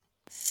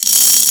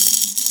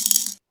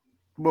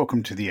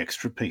Welcome to the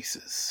Extra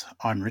Pieces.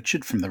 I'm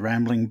Richard from the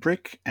Rambling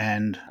Brick,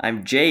 and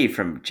I'm Jay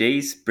from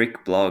Jay's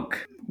Brick Blog.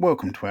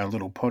 Welcome to our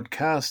little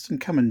podcast,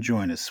 and come and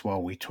join us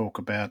while we talk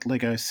about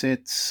Lego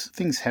sets,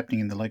 things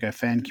happening in the Lego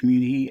fan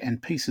community,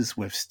 and pieces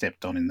we've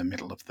stepped on in the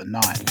middle of the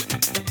night.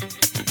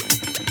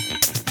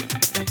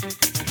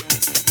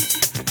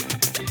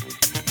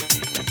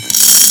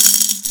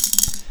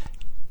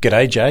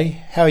 G'day,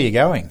 Jay. How are you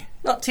going?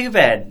 Not too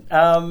bad.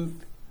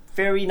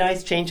 Very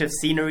nice change of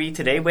scenery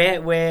today. Where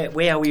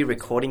are we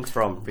recording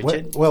from,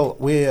 Richard? Well,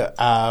 we're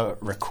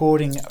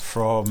recording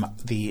from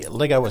the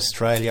Lego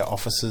Australia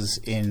offices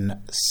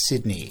in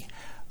Sydney.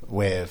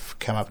 We've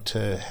come up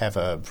to have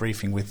a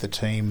briefing with the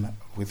team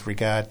with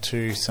regard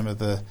to some of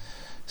the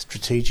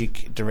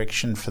strategic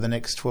direction for the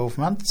next 12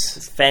 months.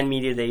 It's Fan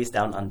Media Days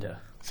Down Under.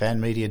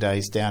 Fan Media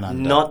Days Down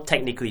Under. Not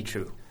technically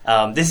true.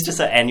 This is just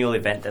an annual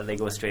event that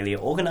Lego Australia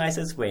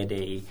organises where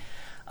they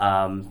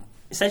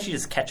essentially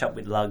just catch up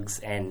with lugs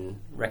and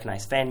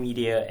recognise fan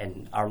media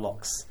and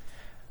RLOCs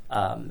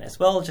as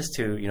well, just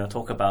to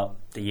talk about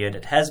the year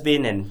that has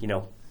been and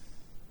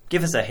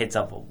give us a heads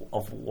up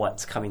of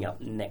what's coming up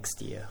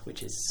next year,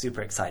 which is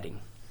super exciting.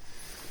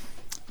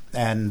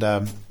 And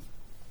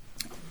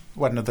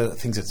one of the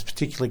things that's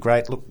particularly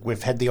great, look,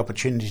 we've had the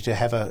opportunity to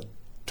have a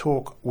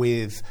talk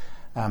with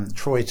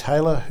Troy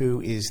Taylor, who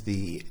is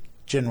the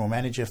General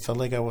Manager for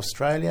Lego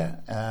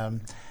Australia,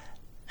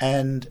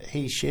 and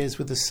he shares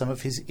with us some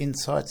of his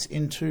insights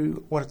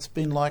into what it's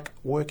been like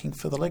working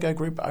for the Lego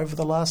Group over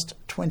the last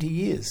 20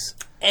 years.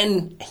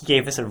 And he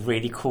gave us a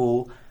really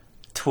cool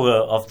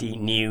tour of the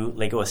new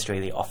Lego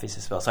Australia office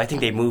as well. So I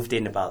think they moved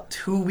in about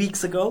 2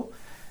 weeks ago.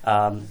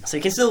 So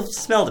you can still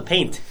smell the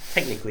paint,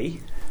 technically.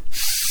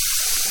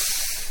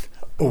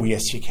 Oh,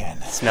 yes, you can.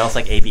 It smells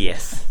like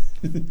ABS.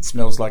 It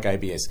smells like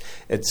ABS.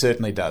 It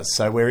certainly does.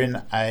 So we're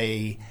in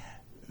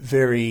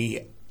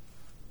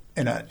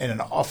an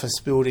office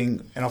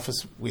building, an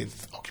office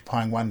with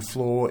occupying one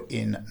floor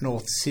in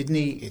North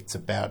Sydney. It's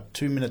about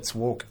 2 minutes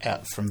walk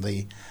out from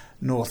the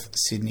North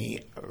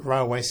Sydney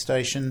railway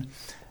station,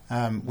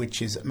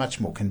 which is much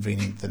more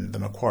convenient than the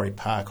Macquarie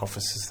Park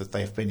offices that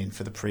they've been in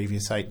for the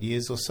previous 8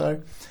 years or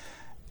so.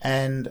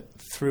 And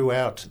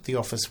throughout the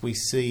office we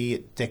see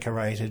it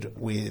decorated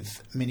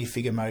with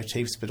minifigure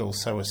motifs, but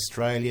also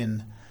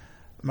Australian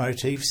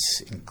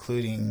motifs,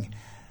 including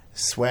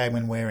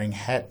swagmen wearing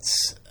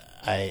hats,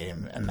 a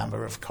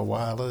number of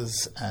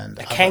koalas, and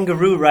a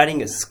kangaroo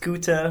riding a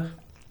scooter,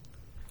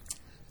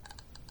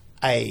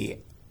 a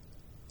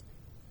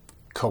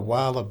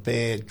koala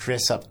bear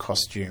dress-up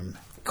costume,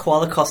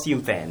 koala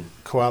costume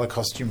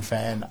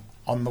fan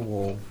on the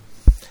wall,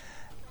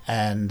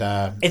 and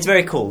it's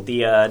very cool.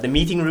 The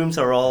meeting rooms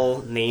are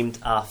all named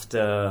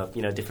after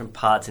different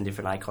parts and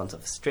different icons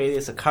of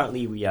Australia. So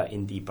currently we are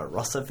in the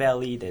Barossa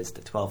Valley. There's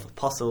the 12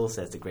 Apostles.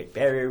 There's the Great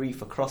Barrier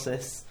Reef across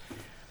us.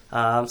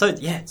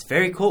 It's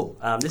very cool.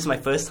 This is my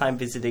first time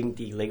visiting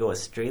the Lego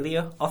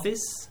Australia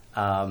office,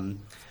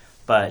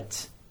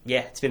 but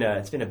it's been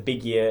a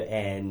big year.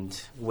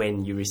 And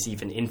when you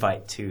receive an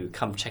invite to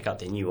come check out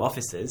their new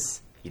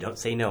offices, you don't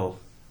say no.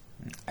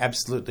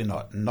 Absolutely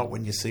not. Not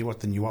when you see what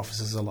the new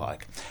offices are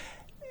like.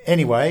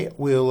 Anyway,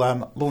 we'll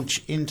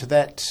launch into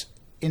that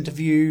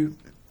interview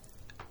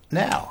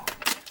now.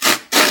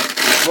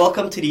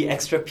 Welcome to the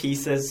Extra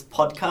Pieces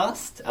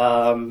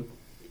podcast.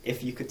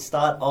 If you could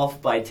start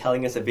off by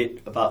telling us a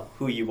bit about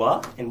who you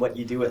are and what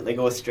you do at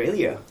Lego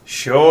Australia.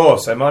 Sure.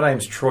 So my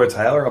name's Troy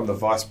Taylor. I'm the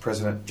Vice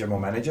President General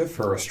Manager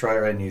for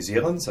Australia and New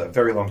Zealand, so a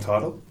very long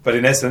title. But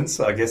in essence,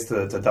 I guess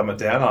to dumb it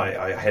down,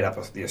 I head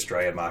up the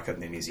Australian market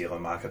and the New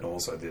Zealand market and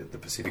also the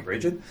Pacific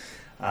region.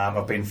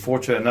 I've been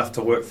fortunate enough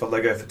to work for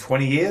Lego for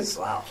 20 years.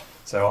 Wow.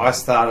 So I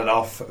started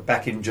off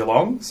back in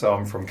Geelong, so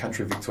I'm from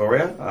country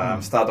Victoria.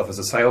 Started off as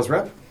a sales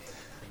rep.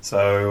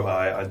 So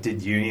I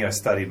did uni, I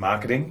studied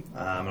marketing,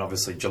 and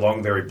obviously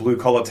Geelong, very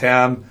blue-collar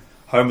town,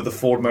 home of the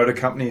Ford Motor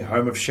Company,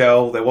 home of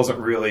Shell. There wasn't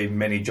really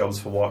many jobs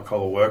for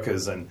white-collar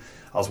workers, and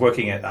I was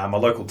working at my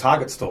local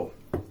Target store,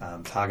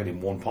 Target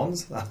in Warn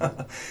Ponds,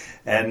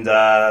 and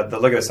the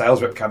Lego sales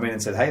rep came in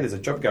and said, hey, there's a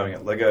job going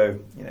at Lego,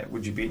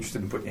 would you be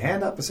interested in putting your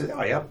hand up? I said,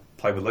 oh yeah,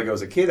 played with Lego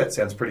as a kid, that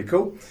sounds pretty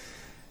cool.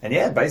 And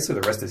basically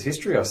the rest is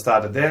history. I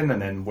started then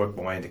and then worked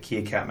my way into key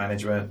account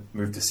management,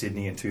 moved to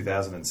Sydney in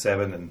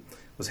 2007 and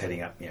was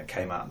heading up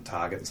Kmart and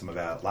Target and some of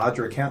our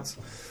larger accounts.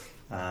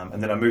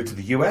 And then I moved to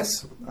the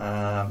US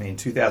in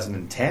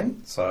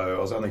 2010. So I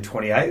was only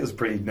 28. It was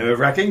pretty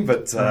nerve-wracking,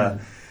 but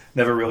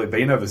never really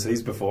been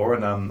overseas before.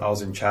 And I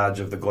was in charge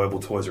of the global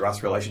Toys R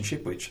Us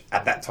relationship, which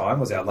at that time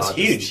was our largest,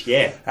 huge,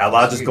 yeah, our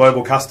largest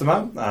global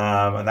customer.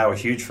 And they were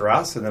huge for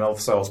us. And then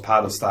also I was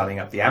part of starting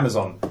up the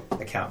Amazon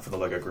account for the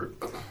Lego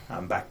Group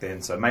back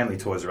then. So mainly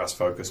Toys R Us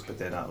focused, but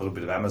then a little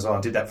bit of Amazon.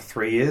 I did that for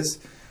 3 years.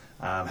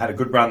 Had a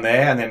good run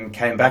there and then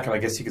came back and I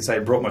guess you could say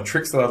brought my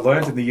tricks that I'd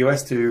learned in the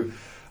US to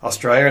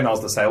Australia, and I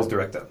was the sales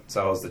director.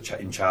 So I was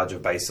in charge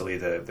of basically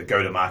the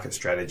go-to-market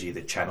strategy,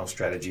 the channel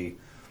strategy,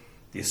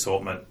 the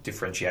assortment,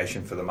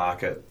 differentiation for the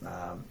market,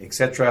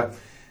 etc.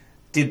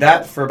 did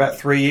that for about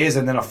 3 years,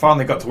 and then I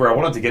finally got to where I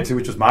wanted to get to,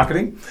 which was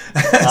marketing.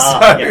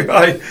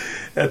 I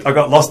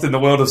got lost in the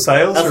world of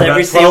sales. That's for about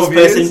every 12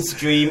 salesperson's years.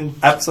 dream.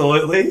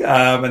 Absolutely.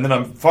 And then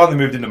I finally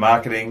moved into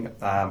marketing.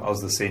 I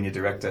was the senior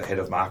director, head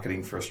of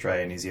marketing for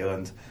Australia and New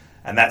Zealand.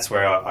 And that's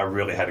where I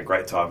really had a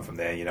great time from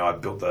there. You know, I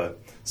built the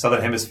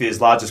Southern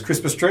Hemisphere's largest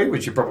Christmas tree,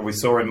 which you probably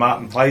saw in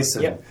Martin Place.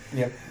 And,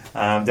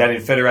 down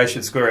in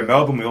Federation Square in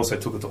Melbourne. We also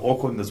took it to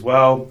Auckland as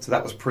well. So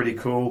that was pretty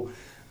cool.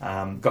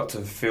 Got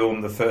to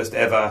film the first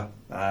ever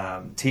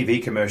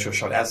TV commercial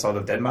shot outside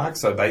of Denmark.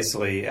 So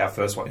basically our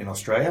first one in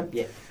Australia,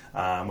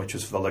 which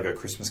was for the Lego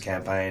Christmas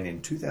campaign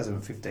in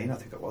 2015, I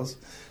think it was.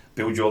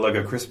 Build Your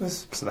Lego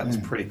Christmas. So that was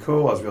pretty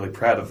cool. I was really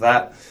proud of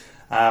that.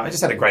 I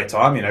just had a great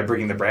time, you know,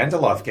 bringing the brand to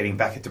life, getting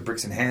back into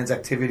Bricks and Hands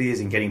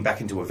activities and getting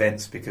back into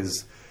events,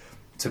 because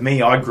to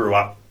me, I grew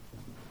up,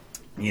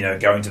 you know,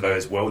 going to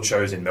those world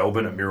shows in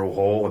Melbourne at Mural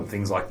Hall and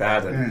things like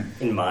that. And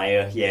in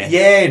Maya,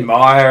 in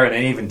Maya,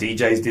 and even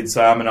DJs did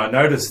some. And I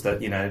noticed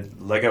that, you know,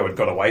 Lego had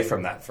got away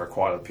from that for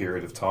quite a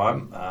period of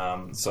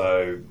time.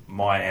 So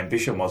my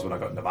ambition was, when I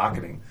got into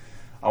marketing,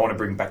 I want to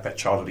bring back that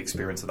childhood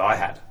experience that I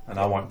had. And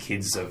I want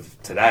kids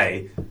of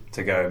today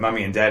to go,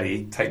 Mummy and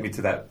Daddy, take me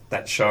to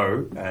that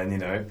show and, you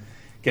know,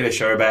 get a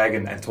show bag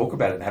and talk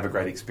about it and have a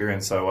great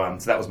experience. So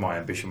that was my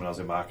ambition when I was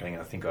in marketing,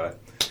 and I think I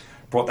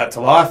brought that to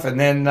life. And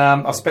then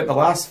I've spent the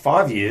last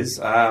 5 years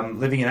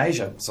living in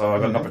Asia. So I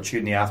got an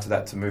opportunity after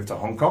that to move to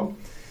Hong Kong.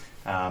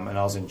 And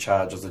I was in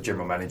charge as the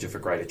general manager for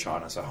Greater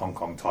China, so Hong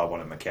Kong,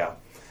 Taiwan and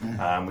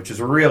Macau, which is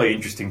a really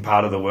interesting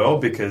part of the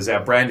world because our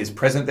brand is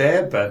present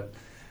there, but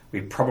we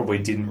probably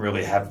didn't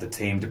really have the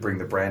team to bring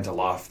the brand to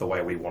life the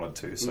way we wanted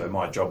to. So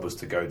my job was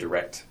to go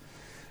direct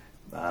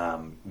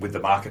with the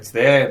markets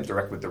there,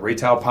 direct with the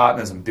retail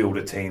partners, and build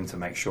a team to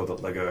make sure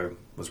that Lego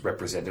was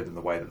represented in the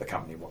way that the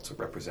company wants it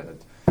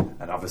represented.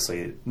 And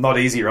obviously, not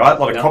easy, right? A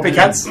lot of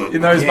copycats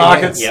in those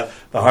markets.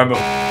 The home of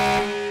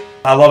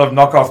a lot of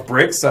knockoff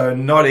bricks, so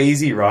not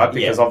easy, right?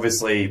 Because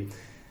obviously,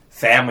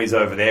 families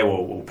over there,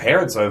 or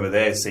parents over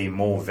there, see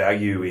more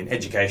value in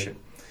education.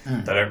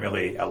 They don't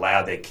really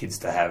allow their kids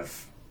to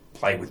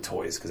play with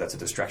toys because that's a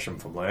distraction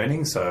from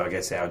learning. So I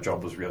guess our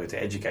job was really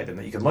to educate them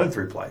that you can learn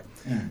through play.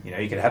 You know,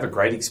 you can have a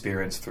great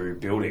experience through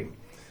building.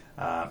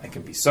 It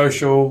can be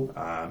social,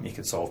 you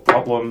can solve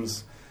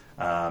problems,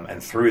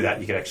 and through that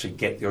you can actually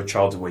get your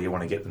child to where you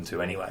want to get them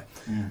to anyway.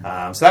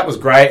 So that was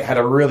great. Had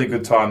a really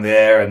good time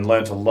there and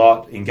learnt a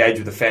lot, engaged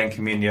with the fan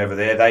community over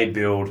there. They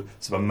build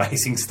some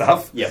amazing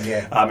stuff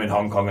in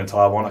Hong Kong and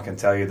Taiwan. I can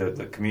tell you that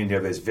the community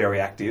over there is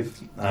very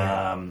active.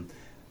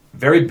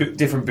 Very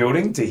different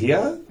building to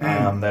here.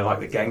 They like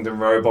the Gangnam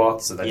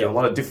robots, so they do a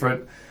lot of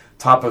different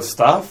type of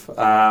stuff,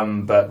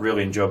 but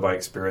really enjoyed my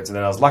experience. And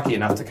then I was lucky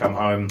enough to come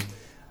home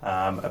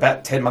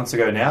about 10 months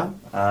ago now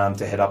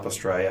to head up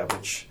Australia,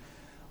 which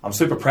I'm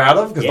super proud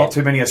of because not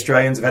too many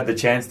Australians have had the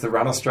chance to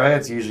run Australia.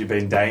 It's usually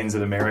been Danes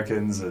and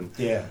Americans, and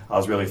I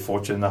was really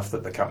fortunate enough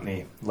that the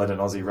company let an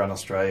Aussie run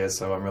Australia,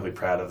 so I'm really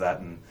proud of that,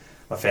 and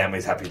my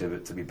family's happy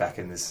to be back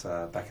in this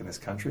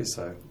country.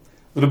 So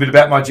a little bit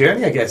about my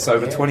journey, I guess,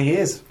 over 20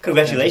 years.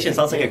 Congratulations!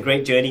 Sounds like a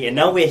great journey. And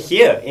now we're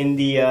here in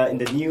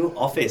the new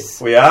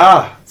office. We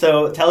are.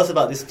 So tell us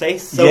about this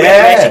place. So we're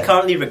actually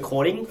currently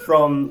recording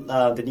from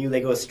the new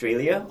Lego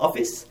Australia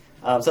office.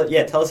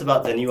 Tell us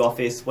about the new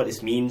office, what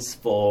this means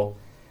for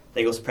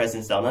Lego's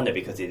presence down under,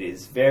 because it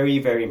is very,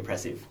 very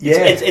impressive.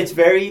 It's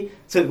very.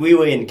 So we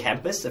were in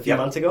campus a few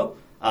months ago.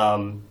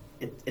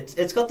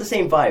 It's got the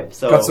same vibe.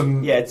 So got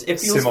some it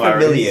feels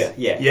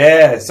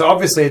familiar. So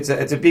obviously it's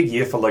a big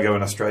year for Lego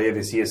in Australia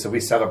this year. So we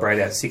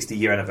celebrate our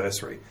 60-year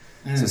anniversary.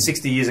 So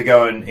 60 years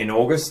ago in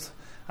August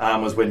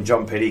was when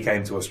John Petty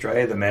came to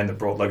Australia, the man that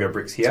brought Lego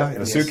bricks here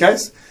in a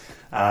suitcase,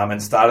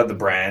 and started the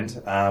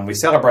brand. We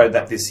celebrated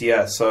that this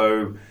year.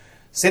 So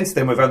since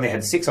then we've only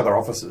had 6 other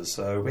offices.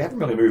 So we haven't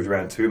really moved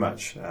around too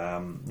much.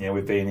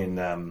 We've been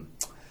in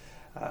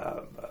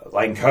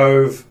Lane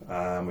Cove.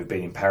 We've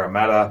been in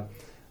Parramatta.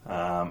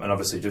 And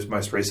obviously just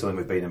most recently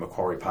we've been in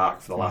Macquarie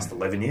Park for the last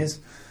 11 years.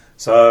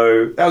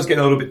 So that was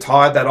getting a little bit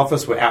tired, that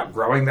office. We're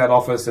outgrowing that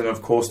office, and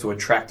of course to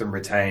attract and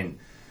retain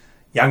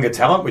younger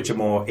talent, which are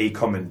more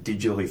e-com and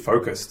digitally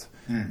focused.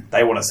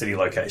 They want a city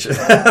location.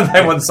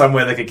 They want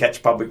somewhere they can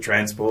catch public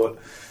transport,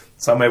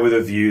 somewhere with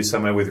a view,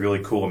 somewhere with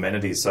really cool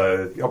amenities.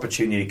 So the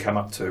opportunity to come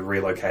up to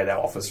relocate our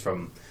office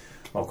from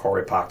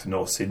Macquarie Park to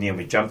North Sydney, and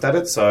we jumped at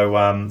it. So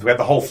we have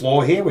the whole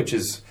floor here, which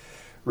is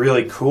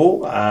really cool.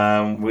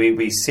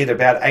 We sit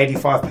about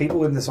 85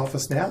 people in this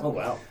office now.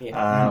 Oh,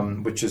 wow.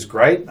 Which is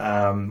great.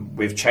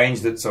 We've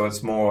changed it so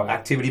it's more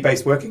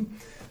activity-based working.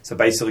 So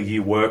basically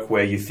you work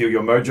where you feel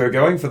your mojo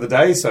going for the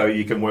day. So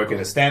you can work in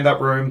a stand-up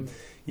room,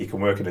 you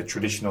can work in a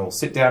traditional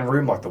sit-down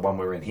room like the one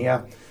we're in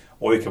here,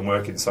 or you can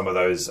work in some of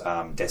those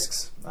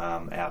desks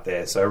out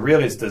there. So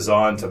really it's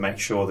designed to make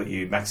sure that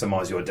you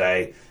maximise your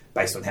day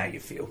based on how you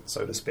feel,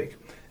 so to speak.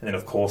 And then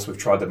of course we've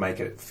tried to make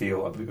it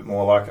feel a bit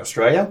more like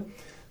Australia.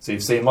 So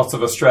you've seen lots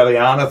of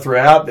Australiana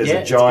throughout. There's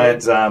a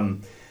giant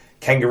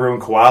kangaroo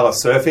and koala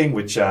surfing,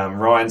 which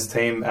Ryan's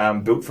team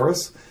built for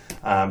us.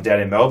 down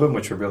in Melbourne,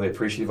 which we're really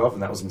appreciative of,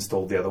 and that was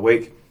installed the other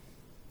week.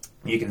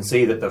 You can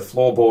see that the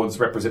floorboards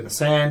represent the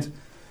sand.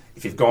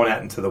 If you've gone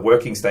out into the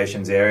working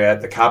stations area,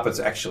 the carpet's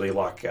actually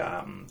like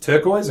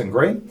turquoise and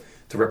green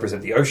to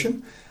represent the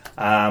ocean.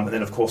 And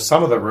then, of course,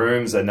 some of the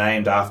rooms are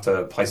named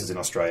after places in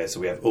Australia. So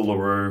we have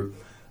Uluru,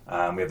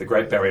 we have the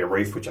Great Barrier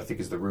Reef, which I think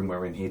is the room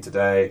we're in here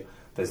today.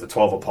 There's the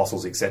 12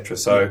 Apostles, etc.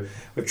 So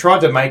we've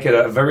tried to make it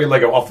a very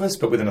Lego office,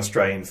 but with an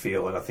Australian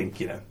feel. And I think,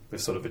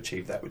 we've sort of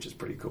achieved that, which is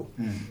pretty cool.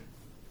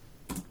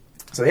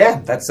 So,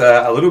 that's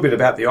a little bit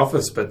about the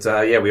office. But,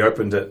 we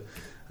opened it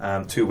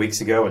 2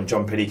 weeks ago, and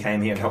John Petty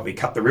came here and helped me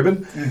cut the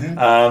ribbon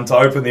to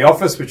open the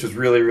office, which was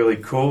really, really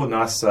cool. A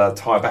nice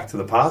tie back to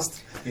the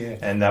past. Yeah.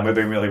 And we've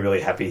been really,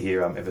 really happy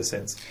here ever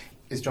since.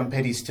 Is John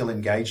Petty still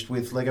engaged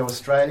with Lego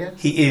Australia?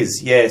 He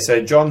is, yeah. So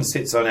John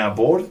sits on our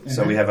board.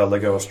 So we have a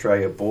Lego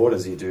Australia board,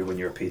 as you do when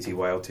you're a PTY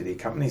Ltd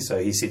company.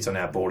 So he sits on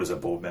our board as a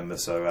board member.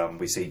 So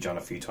we see John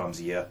a few times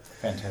a year.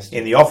 Fantastic.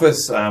 In the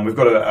office, we've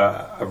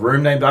got a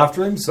room named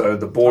after him. So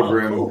the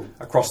boardroom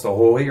across the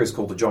hall here is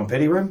called the John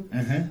Petty Room.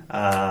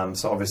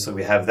 So obviously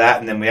we have that.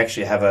 And then we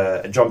actually have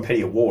a John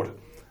Petty Award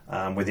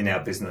within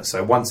our business.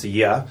 So once a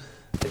year,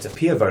 it's a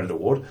peer-voted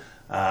award.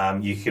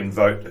 You can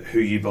vote who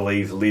you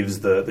believe lives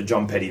the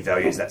John Petty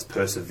values. That's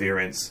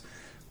perseverance,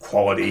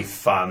 quality,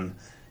 fun,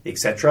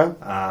 etc.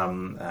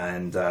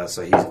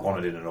 So he's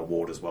honoured in an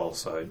award as well.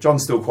 So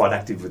John's still quite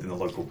active within the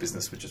local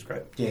business, which is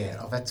great.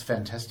 Yeah, that's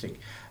fantastic.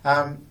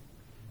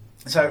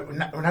 So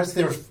notice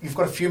you've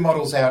got a few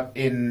models out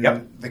in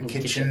the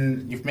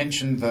kitchen. You've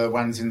mentioned the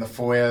ones in the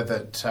foyer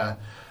that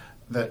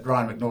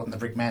Ryan McNaughton, the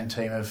Brickman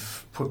team,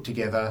 have put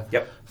together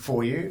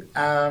for you.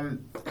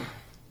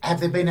 Have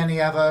there been any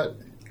other...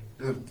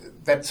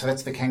 So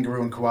that's the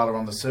kangaroo and koala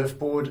on the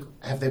surfboard.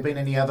 Have there been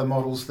any other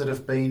models that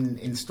have been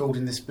installed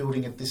in this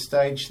building at this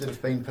stage that have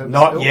been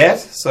purpose-built? Not yet,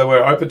 so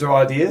we're open to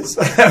ideas.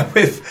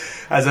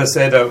 As I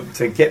said,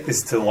 to get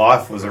this to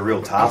life was a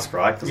real task,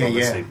 right? Because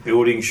obviously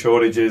building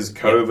shortages,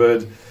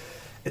 COVID,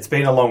 it's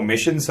been a long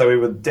mission, so we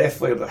would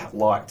definitely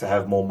like to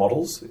have more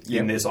models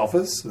in this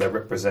office that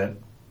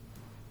represent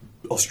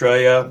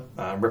Australia,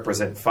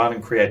 represent fun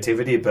and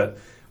creativity, but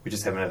we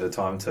just haven't had the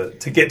time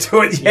to get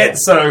to it yet,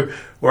 so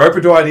we're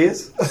open to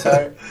ideas.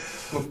 So,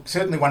 look,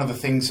 certainly one of the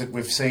things that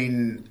we've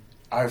seen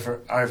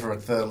over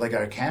at the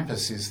Lego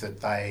campus is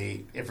that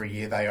every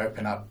year they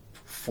open up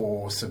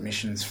for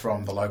submissions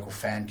from the local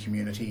fan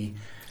community.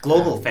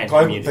 Global fan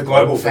community. The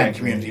global fan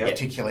community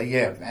particularly,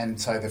 and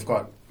so they've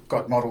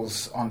got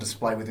models on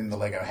display within the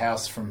Lego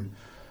house from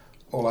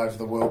all over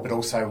the world, but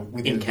also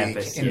within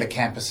the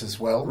campus as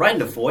well. Right in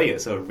the foyer,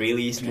 so a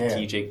really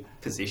strategic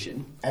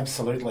position.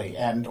 Absolutely,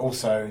 and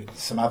also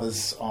some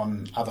others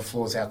on other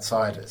floors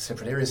outside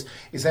separate areas.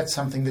 Is that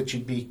something that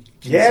you'd be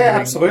considering? Yeah,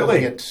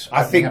 absolutely.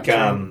 I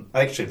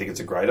actually think it's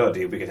a great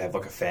idea. We could have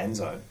like a fan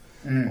zone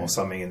or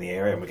something in the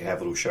area, and we could have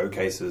little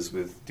showcases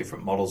with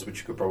different models, which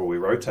you could probably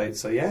rotate.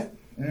 So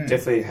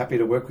definitely happy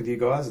to work with you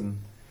guys and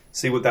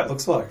see what that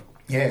looks like.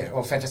 Yeah,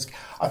 well, fantastic.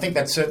 I think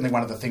that's certainly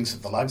one of the things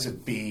that the Lugs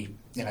would be,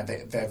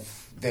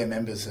 their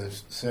members are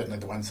certainly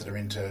the ones that are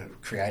into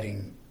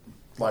creating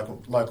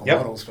local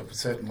models, but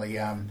certainly...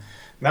 I'm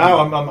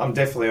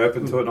definitely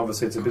open to it, and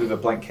obviously it's a bit of a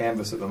blank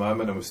canvas at the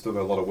moment, and we've still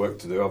got a lot of work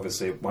to do.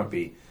 Obviously it won't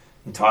be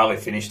entirely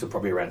finished till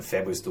probably around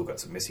Feb. We've still got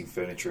some missing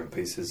furniture and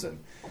pieces,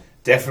 and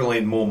definitely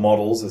more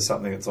models is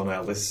something that's on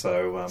our list.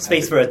 So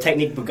space for a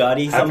Technic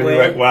Bugatti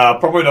somewhere. Well,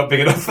 probably not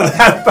big enough for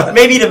that, but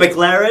maybe the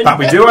McLaren. But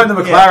we do own the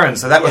McLaren,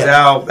 so that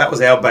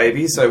was our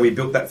baby. So we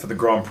built that for the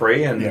Grand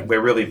Prix, and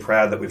we're really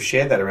proud that we've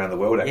shared that around the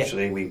world.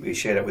 Actually, we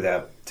shared it with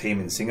our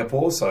team in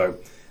Singapore. So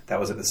that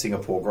was at the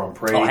Singapore Grand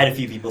Prix. I had a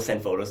few people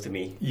send photos to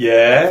me.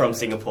 Yeah. From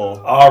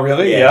Singapore. Oh,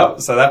 really? Yeah.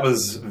 So that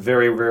was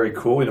very, very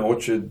cool in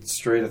Orchard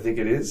Street, I think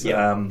it is.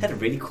 Yeah. Had a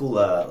really cool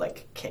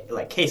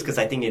case, because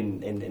I think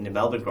in the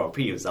Melbourne Grand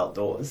Prix it was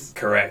outdoors.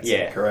 Correct.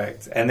 Yeah.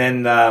 Correct. And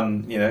then,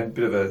 a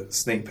bit of a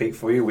sneak peek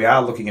for you. We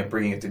are looking at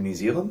bringing it to New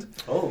Zealand.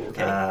 Oh,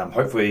 okay.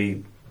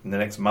 Hopefully in the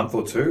next month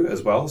or two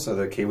as well, so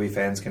the Kiwi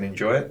fans can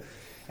enjoy it.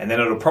 And then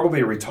it'll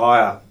probably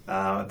retire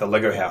at the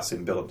Lego House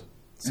in Billund.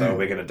 So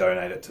we're going to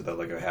donate it to the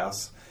Lego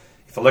House.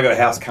 If the Lego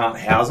House can't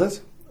house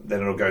it,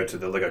 then it'll go to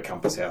the Lego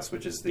Compass House,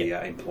 which is the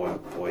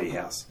employee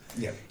house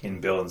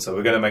in Billund. So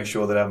we're going to make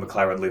sure that our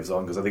McLaren lives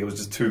on, because I think it was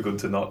just too good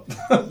to not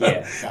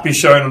be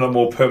shown on a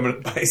more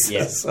permanent basis.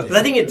 Yes, because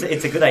I think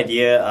it's a good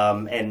idea,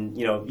 and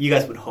you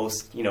guys would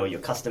host your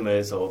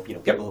customers or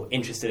people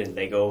interested in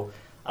Lego.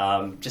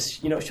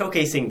 Just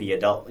showcasing the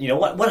adult,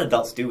 what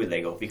adults do with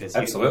Lego, because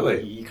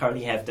absolutely you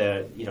currently have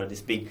the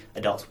this big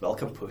adults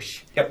welcome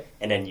push. Yep.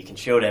 And then you can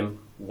show them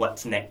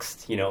what's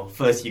next.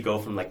 First you go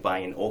from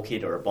buying an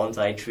orchid or a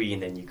bonsai tree,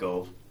 and then you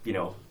go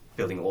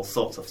building all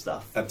sorts of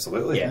stuff.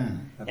 Absolutely. Yeah.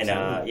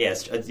 Absolutely.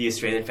 And the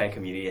Australian fan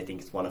community, I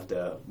think, is one of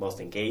the most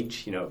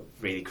engaged.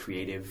 Really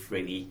creative,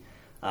 really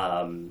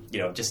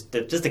just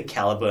the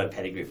caliber and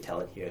pedigree of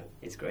talent here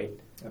is great.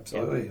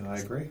 Absolutely, I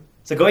agree.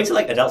 So going to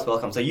Adults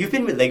Welcome. So you've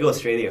been with Lego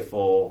Australia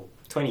for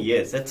 20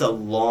 years. That's a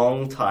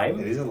long time.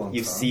 It is a long time.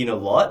 You've seen a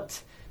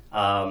lot.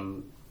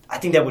 I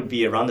think that would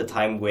be around the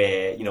time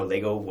where,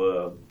 Lego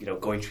were,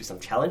 going through some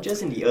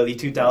challenges in the early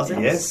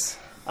 2000s. Yes.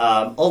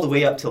 All the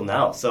way up till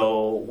now.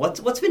 So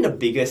what's been the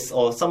biggest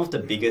or some of the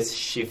biggest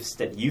shifts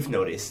that you've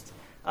noticed?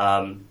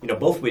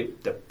 Both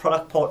with the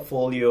product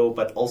portfolio,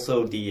 but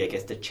also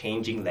the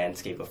changing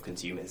landscape of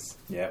consumers.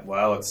 Yeah,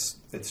 well,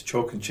 it's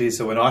chalk and cheese.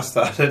 So when I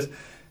started,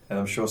 and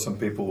I'm sure some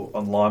people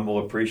online will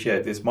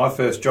appreciate this, my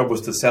first job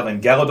was to sell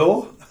in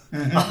Galador.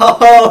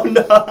 Oh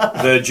no!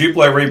 The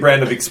Duplo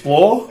rebrand of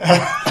Explore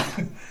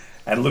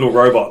and Little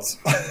Robots.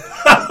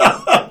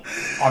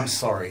 I'm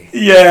sorry.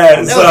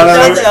 Yeah,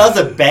 that was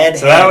a bad.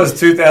 So that was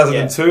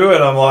 2002,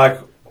 and I'm like,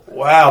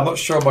 wow, I'm not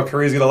sure my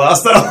career's going to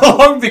last that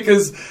long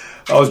because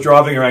I was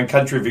driving around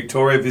country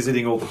Victoria,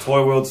 visiting all the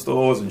Toy World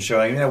stores and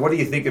showing, what do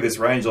you think of this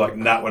range? Like,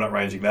 nah, we're not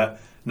ranging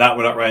that. Nah,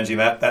 we're not ranging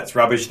that. That's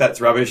rubbish.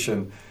 That's rubbish.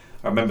 And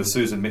I remember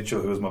Susan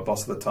Mitchell, who was my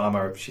boss at the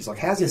time. She's like,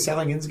 "How's your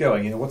selling-ins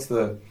going? What's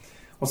the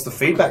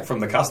feedback from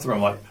the customer?"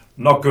 I'm like,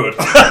 "Not good."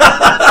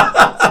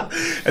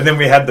 And then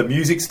we had the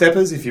music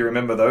steppers, if you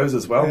remember those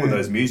as well, with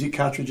those music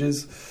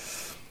cartridges.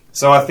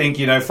 So I think,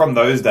 from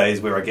those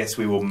days where I guess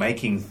we were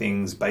making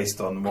things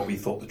based on what we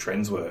thought the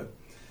trends were,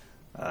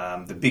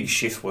 the big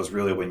shift was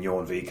really when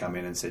Yawn V come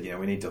in and said,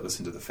 we need to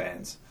listen to the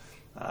fans.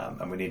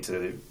 And we need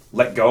to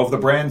let go of the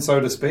brand, so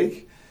to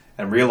speak,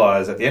 and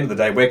realise at the end of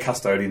the day, we're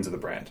custodians of the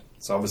brand.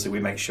 So obviously we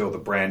make sure the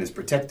brand is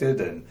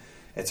protected and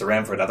it's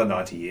around for another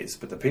 90 years.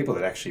 But the people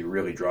that actually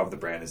really drive the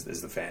brand is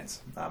the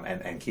fans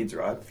and kids,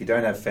 right? If you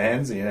don't have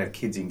fans and you don't have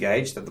kids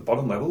engaged at the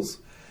bottom levels,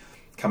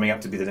 coming up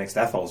to be the next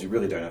AFOLs, you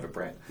really don't have a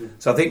brand.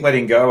 So I think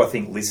letting go,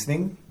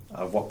 listening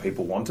of what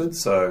people wanted.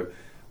 So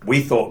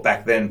we thought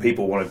back then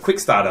people wanted quick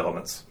start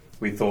elements.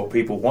 We thought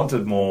people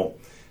wanted more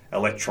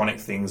electronic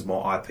things,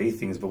 more IP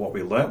things, but what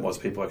we learnt was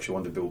people actually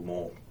wanted to build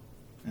more.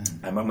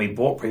 And when we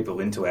brought people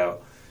into our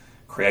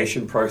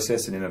creation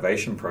process and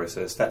innovation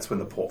process, that's when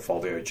the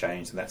portfolio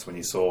changed, and that's when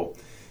you saw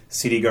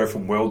City go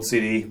from World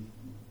City.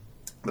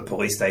 The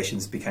police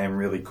stations became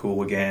really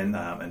cool again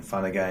and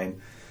fun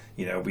again.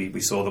 We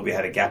saw that we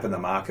had a gap in the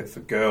market for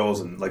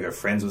girls, and Lego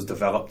Friends was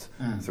developed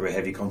through a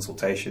heavy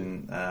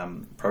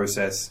consultation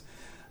process.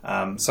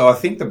 So I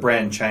think the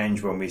brand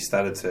changed when we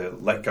started to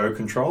let go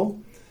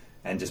control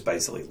and just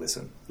basically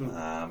listen.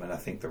 And I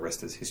think the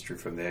rest is history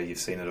from there. You've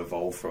seen it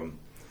evolve from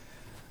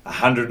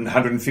 100 and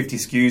 150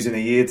 SKUs in a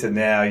year to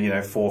now,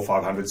 400 or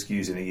 500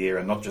 SKUs in a year,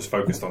 and not just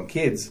focused on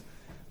kids,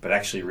 but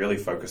actually really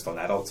focused on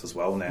adults as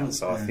well now.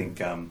 So I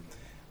think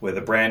where the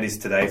brand is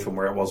today from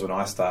where it was when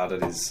I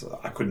started is,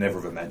 I could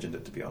never have imagined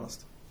it, to be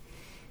honest.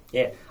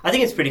 Yeah, I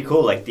think it's pretty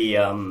cool. Like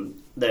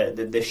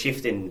the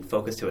shift in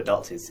focus to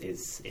adults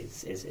is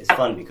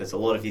fun because a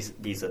lot of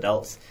these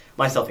adults,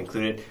 myself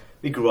included,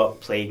 we grew up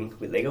playing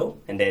with Lego,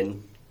 and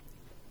then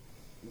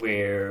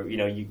where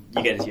you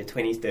get into your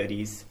 20s,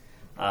 30s,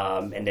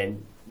 and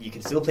then you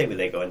can still play with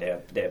Lego, and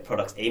there are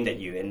products aimed at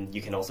you, and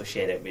you can also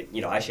share that with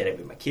I share that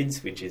with my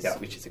kids, which is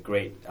a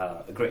great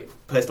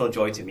personal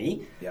joy to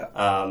me.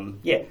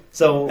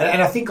 So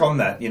and I think on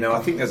that, I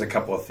think there's a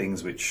couple of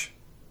things which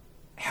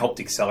helped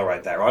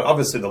accelerate that, right?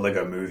 Obviously the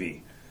Lego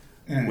movie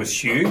was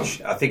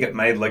huge. I think it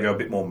made Lego a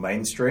bit more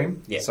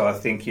mainstream. So I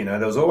think there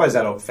was always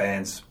adult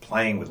fans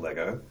playing with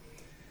Lego.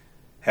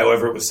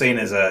 However, it was seen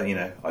as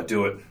I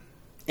do it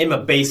in my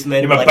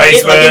basement. In my like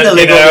basement, in the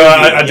Lego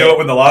movie. I do it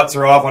when the lights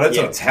are off. I don't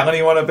sort of tell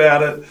anyone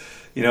about it.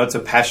 It's a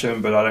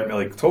passion, but I don't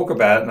really talk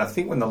about it. And I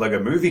think when the Lego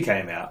movie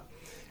came out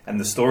and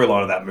the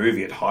storyline of that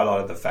movie, it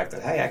highlighted the fact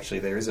that, hey, actually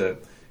there is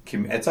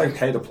it's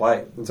okay to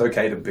play. It's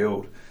okay to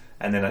build.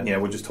 And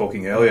then, we're just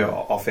talking earlier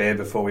off air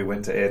before we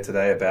went to air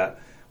today about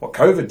what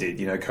COVID did.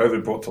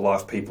 COVID brought to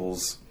life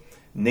people's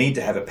need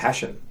to have a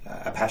passion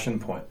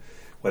point,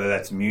 whether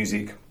that's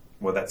music,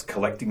 whether that's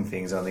collecting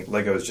things. And I think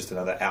Lego is just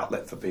another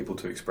outlet for people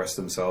to express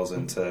themselves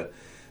and to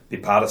be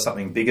part of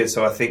something bigger.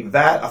 So I think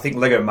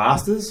Lego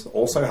Masters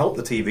also helped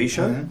the TV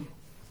show.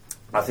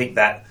 I think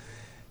that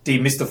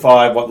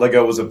demystified what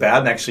Lego was about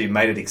and actually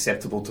made it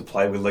acceptable to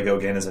play with Lego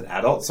again as an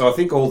adult. So I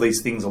think all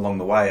these things along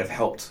the way have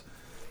helped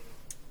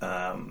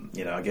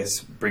I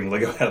guess bring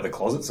Lego out of the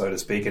closet, so to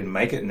speak, and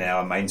make it now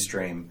a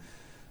mainstream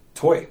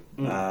toy,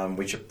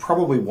 which it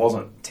probably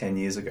wasn't 10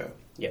 years ago,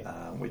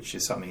 which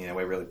is something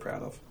we're really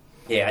proud of.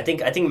 Yeah, I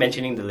think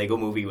mentioning the Lego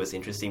movie was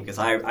interesting because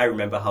I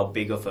remember how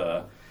big of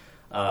a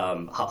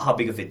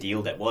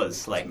deal that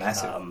was. Like,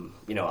 massive. I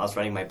was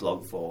running my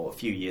blog for a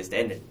few years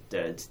then,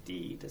 and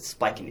the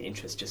spike in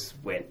interest just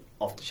went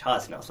off the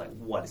charts, and I was like,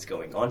 what is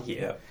going on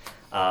here?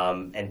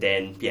 And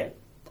then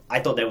I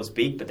thought that was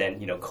big, but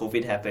then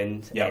COVID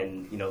happened,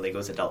 and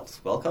Lego's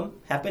Adults Welcome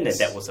happened, and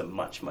that was a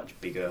much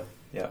bigger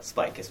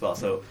spike as well.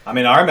 So I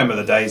remember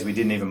the days we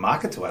didn't even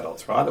market to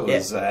adults, right? It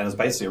was and it was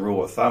basically a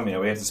rule of thumb. We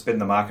have to spend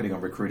the marketing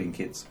on recruiting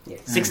kids.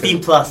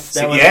 16 plus.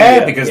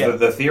 Because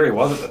the theory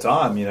was at the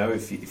time,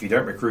 if you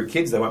don't recruit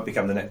kids, they won't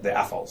become the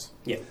AFOLs.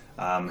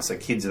 So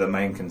kids are the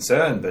main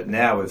concern, but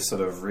now we've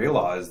sort of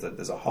realised that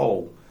there's a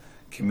whole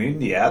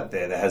community out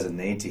there that has a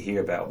need to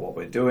hear about what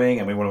we're doing,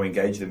 and we want to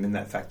engage them in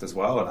that fact as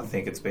well. And I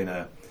think it's been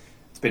a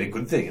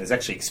good thing. It's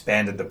actually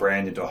expanded the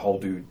brand into a whole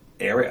new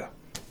area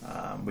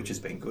which has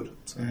been good.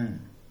 So.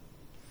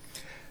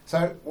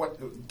 So,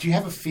 what do you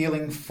have a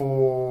feeling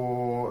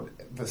for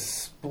the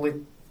split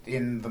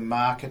in the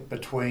market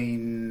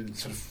between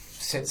sort of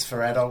sets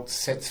for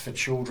adults, sets for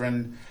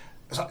children,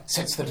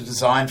 sets that are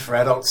designed for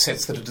adults,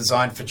 sets that are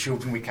designed for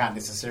children? We can't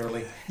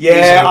necessily.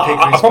 Yeah,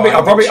 I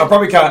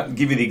probably can't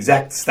give you the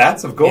exact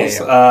stats, of course,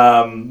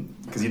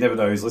 because you never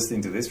know who's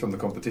listening to this from the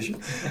competition.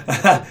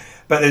 But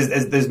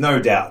there's no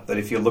doubt that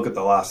if you look at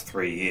the last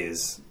 3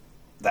 years,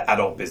 the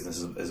adult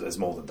business has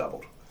more than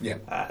doubled. Yeah.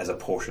 As a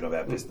portion of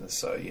our business.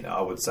 So,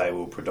 I would say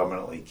we're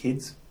predominantly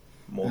kids,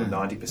 more than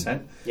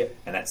 90%. Yep.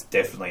 And that's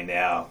definitely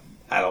now,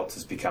 adults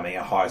is becoming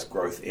our highest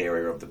growth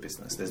area of the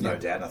business. There's no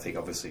doubt. And I think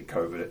obviously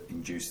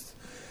COVID-induced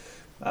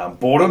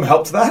boredom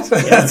helped that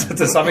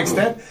to some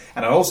extent.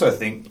 And I also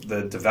think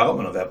the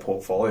development of our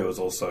portfolio has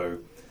also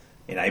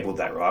enabled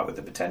that, right, with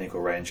the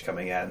botanical range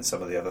coming out and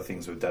some of the other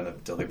things we've done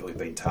have deliberately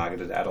been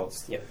targeted at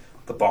adults. Yep.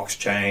 The box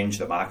change,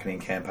 the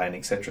marketing campaign,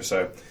 etc.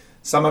 So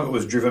some of it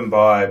was driven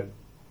by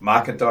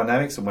market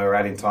dynamics and where we're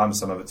at in time.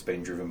 Some of it's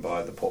been driven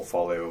by the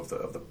portfolio of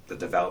the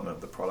development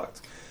of the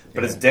product.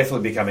 But it's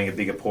definitely becoming a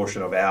bigger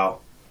portion of our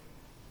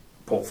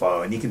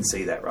portfolio, and you can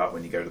see that right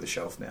when you go to the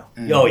shelf now.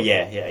 Oh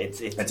yeah,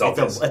 it's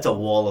obvious. It's a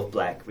wall of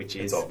black, which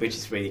is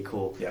really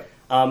cool. Yeah.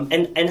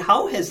 And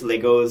how has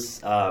Lego's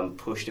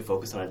push to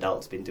focus on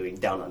adults been doing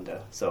down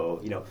under?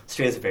 So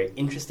Australia's a very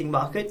interesting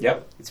market.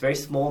 Yep. It's a very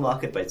small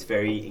market, but it's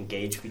very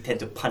engaged. We tend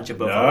to punch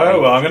above.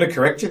 No, well, I'm going to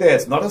correct you there.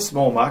 It's not a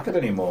small market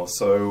anymore.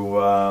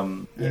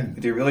 So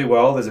we do really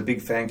well. There's a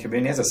big fan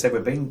community. As I said,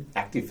 we've been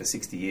active for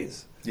 60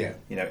 years. Yeah.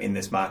 In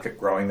this market,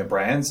 growing the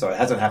brand. So it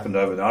hasn't happened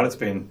overnight. It's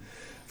been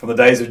from the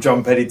days of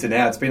John Petty to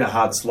now. It's been a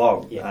hard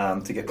slog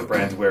to get the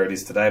brand to where it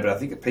is today. But I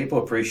think that people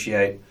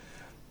appreciate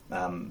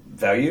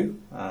value.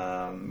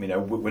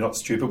 We're not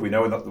stupid. We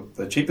know we're not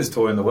the cheapest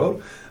toy in the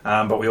world,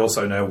 but we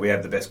also know we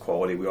have the best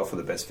quality. We offer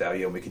the best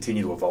value, and we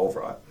continue to evolve.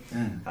 Right,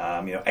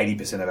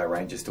 80% of our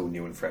range is still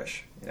new and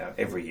fresh.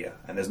 Every year,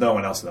 and there's no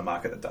one else in the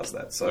market that does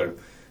that. So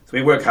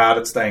we work hard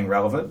at staying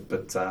relevant,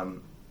 but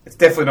it's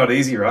definitely not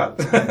easy, right?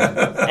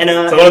 And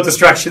it's a lot of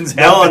distractions.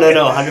 No,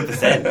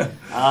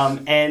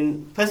 100%.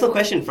 And personal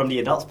question from the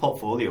adults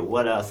portfolio: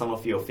 what are some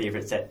of your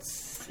favourite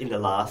sets in the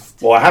last?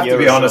 Well, I have to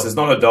be honest, so? it's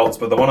not adults,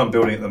 but the one I'm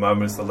building at the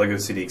moment is the Lego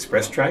City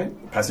Express train,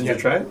 passenger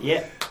train.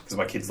 Yeah. Because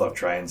my kids love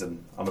trains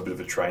and I'm a bit of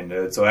a train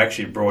nerd. So I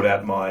actually brought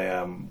out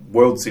my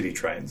World City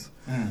trains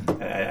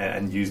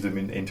and used them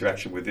in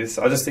interaction with this.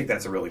 So I just think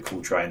that's a really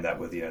cool train, that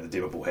with the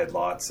dimmable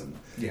headlights and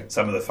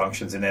some of the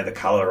functions in there. The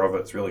colour of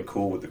it's really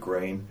cool with the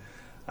green.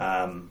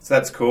 So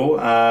that's cool.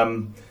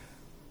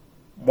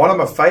 One of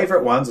my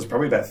favourite ones was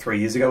probably about 3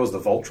 years ago was the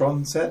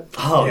Voltron set.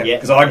 Oh, yeah.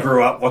 Because I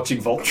grew up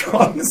watching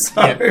Voltron.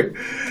 So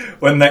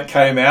when that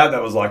came out,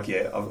 that was like,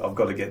 I've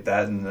got to get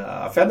that. And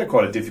I found it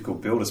quite a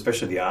difficult build,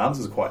 especially the arms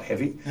was quite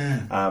heavy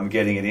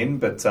getting it in.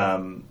 But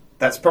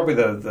that's probably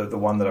the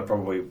one that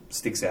probably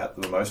sticks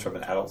out the most from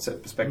an adult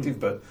set perspective.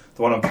 But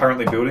the one I'm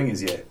currently building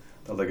is,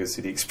 the Lego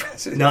City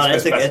Express. No,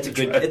 it's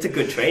a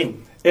good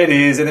train. It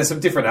is, and there's some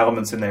different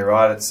elements in there,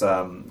 right? It's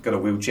got a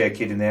wheelchair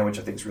kit in there, which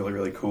I think is really,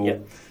 really cool.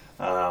 Yep.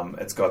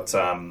 It's got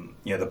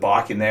the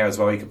bike in there as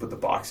well. You can put the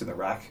bikes in the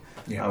rack.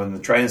 And the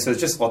train. So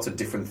there's just lots of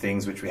different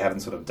things which we haven't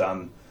sort of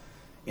done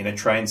in a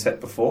train set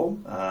before.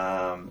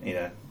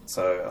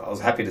 So I was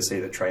happy to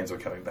see that trains were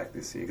coming back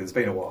this year because it's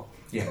been a while.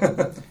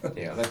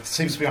 That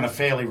seems to be on a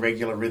fairly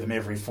regular rhythm.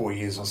 Every 4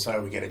 years or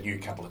so, we get a new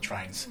couple of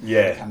trains.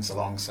 Comes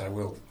along. So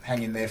we'll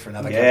hang in there for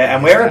another. couple of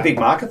and years we're now. a big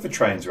market for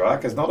trains, right?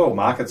 Because not all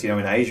markets,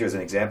 in Asia as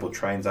an example,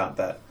 trains aren't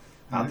that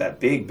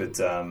big, but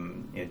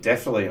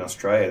definitely in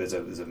Australia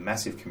there's a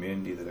massive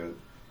community that are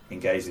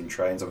engaged in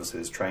trains. Obviously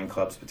there's train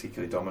clubs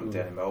particularly dominant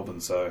down in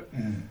Melbourne, so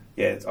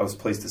I was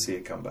pleased to see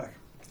it come back.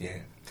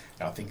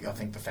 I think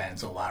the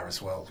fans all are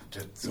as well.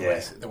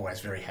 They're always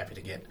very happy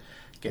to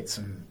get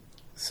some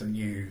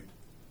new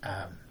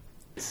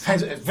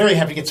fans are very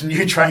happy to get some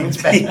new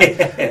trains back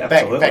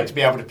to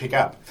be able to pick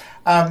up.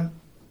 I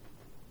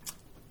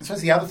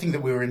suppose the other thing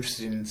that we were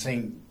interested in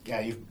seeing,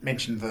 you've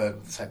mentioned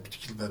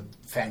particularly the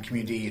fan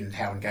community and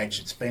how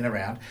engaged it's been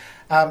around.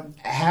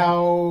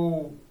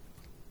 How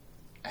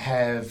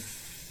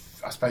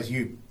have, I suppose,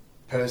 you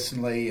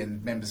personally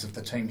and members of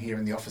the team here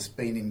in the office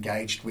been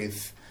engaged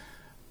with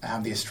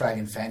the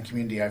Australian fan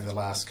community over the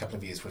last couple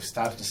of years? We've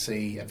started to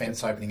see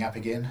events opening up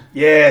again.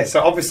 Yeah,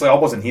 so obviously I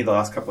wasn't here the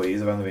last couple of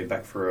years. I've only been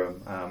back for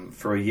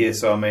a year.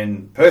 So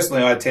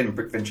personally I attend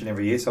Brickvention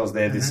every year, so I was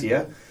there this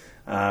year.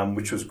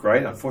 Which was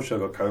great.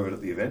 Unfortunately, I got COVID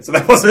at the event, so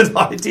that wasn't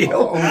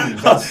ideal.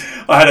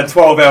 I had a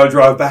 12-hour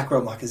drive back where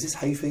I'm like, is this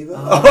hay fever?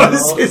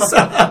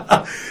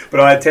 But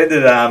I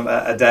attended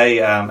a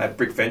day at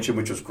Brickvention,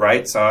 which was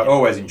great, so I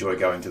always enjoy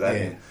going to that.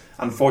 And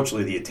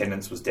unfortunately, the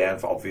attendance was down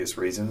for obvious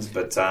reasons,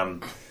 but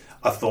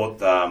I thought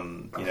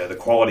the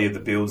quality of the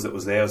builds that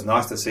was there, it was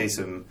nice to see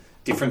some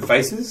different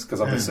faces,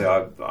 because obviously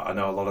I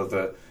know a lot of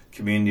the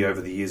community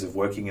over the years of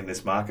working in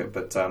this market,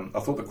 but I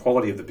thought the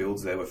quality of the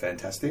builds there were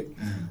fantastic.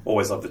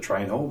 Always loved the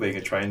train hall, being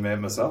a train man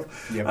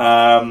myself.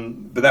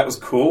 But that was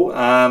cool.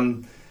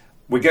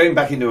 we're getting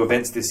back into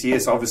events this year.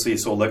 So obviously you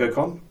saw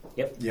LegoCon.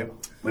 Yep.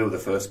 We were the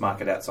first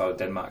market outside of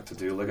Denmark to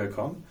do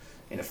LegoCon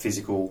in a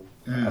physical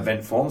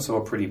event form, so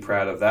we're pretty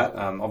proud of that.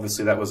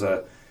 Obviously that was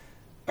a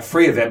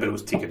free event, but it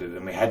was ticketed,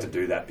 and we had to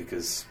do that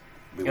because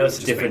it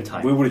was a different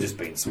time. We would have just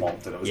been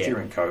swamped, and it was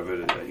during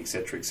COVID,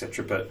 etc.,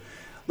 etc. But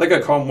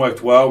LegoCon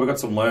worked well. We got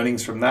some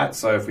learnings from that,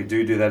 so if we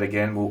do that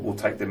again, we'll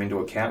take them into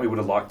account. We would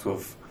have liked to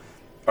have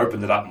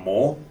opened it up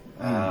more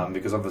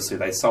because obviously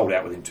they sold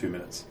out within 2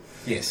 minutes.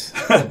 Yes.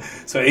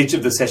 So each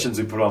of the sessions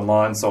we put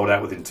online sold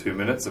out within 2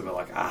 minutes, and we're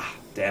like,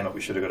 damn it,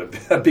 we should have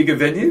got a bigger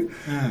venue.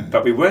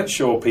 But we weren't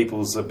sure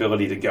people's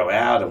ability to go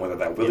out and whether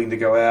they're willing to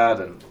go out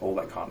and all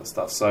that kind of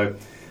stuff. So,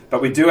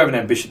 but we do have an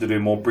ambition to do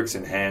more Bricks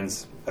in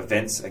Hands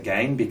events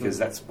again, because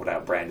that's what our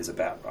brand is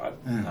about, right?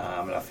 And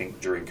I think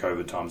during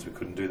COVID times we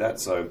couldn't do that.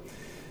 So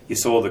you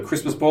saw the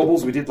Christmas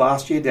baubles we did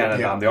last year down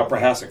at the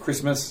Opera House at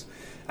Christmas.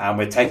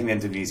 We're taking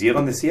them to New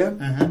Zealand this year.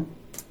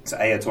 So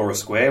Aotearoa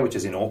Square, which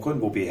is in Auckland,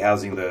 will be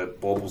housing the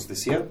baubles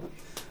this year.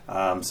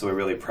 So we're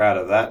really proud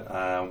of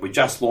that. We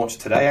just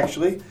launched today,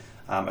 actually,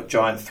 a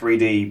giant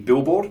 3D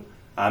billboard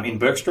in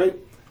Bourke Street.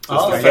 So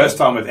it's the first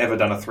time we've ever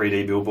done a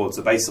 3D billboard.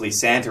 So basically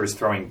Santa is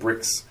throwing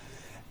bricks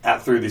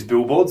out through this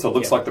billboard, so it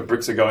looks like the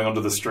bricks are going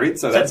onto the street.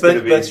 So that's going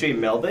to be Bourke Street in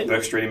Melbourne?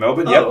 Bourke Street in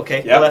Melbourne,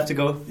 okay. We'll have to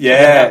go.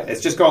 Yeah,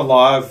 it's just gone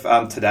live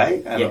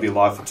today, and it'll be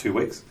live for 2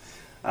 weeks.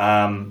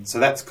 So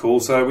that's cool.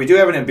 So we do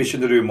have an ambition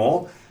to do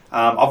more.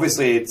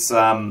 Obviously, it's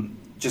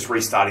just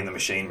restarting the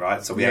machine,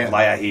 right? So we have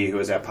Leia here, who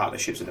is our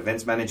partnerships and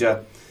events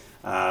manager.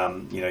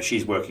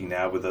 She's working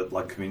now with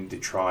the community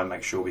to try and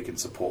make sure we can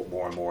support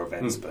more and more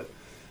events. But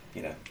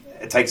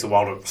it takes a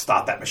while to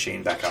start that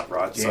machine back up,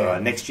 right? Yeah. So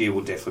next year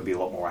will definitely be a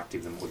lot more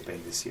active than we've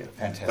been this year.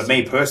 Fantastic. But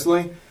me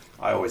personally,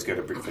 I always go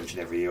to Brickvention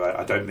every year.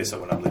 I don't miss it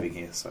when I'm living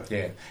here. So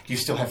do you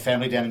still have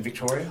family down in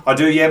Victoria? I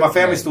do. Yeah, my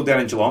family's still down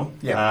in Geelong.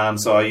 Yeah.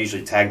 So I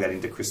usually tag that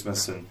into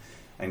Christmas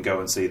and go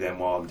and see them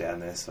while I'm down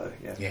there. So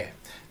yeah,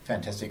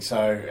 fantastic.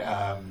 So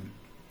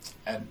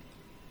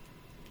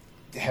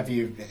have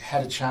you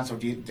had a chance, or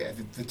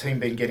the team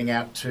been getting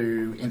out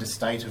to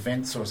interstate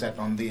events, or is that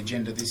on the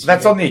agenda this year?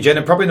 That's on the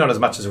agenda, probably not as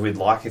much as we'd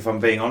like, if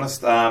I'm being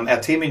honest. Our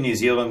team in New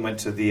Zealand went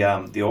to the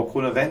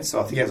Auckland event, so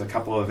I think there's a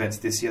couple of events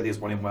this year. There's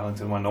one in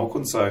Wellington, one in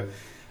Auckland. So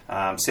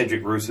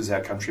Cedric Roos is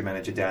our country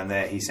manager down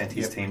there. He sent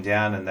his team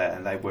down,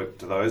 and they worked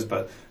to those.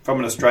 But from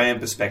an Australian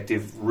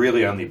perspective,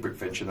 really only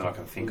Brickvention that I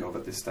can think of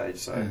at this stage.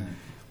 So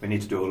we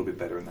need to do a little bit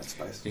better in that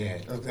space. Yeah,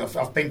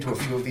 I've been to a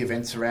few of the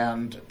events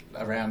around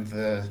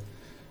the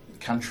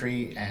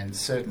country, and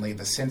certainly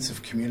the sense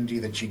of community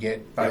that you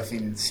get both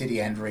in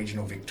city and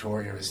regional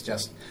Victoria is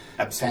just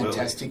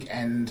fantastic.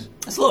 And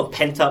there's a lot of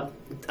pent up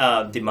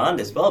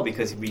demand as well,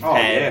 because we've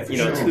had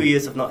 2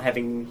 years of not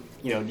having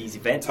these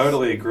events.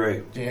 Totally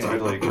agree.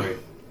 Totally agree.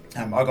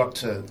 I got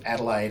to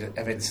Adelaide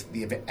events,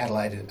 the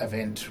Adelaide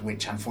event,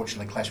 which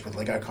unfortunately clashed with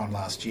LegoCon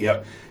last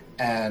year,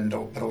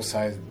 but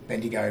also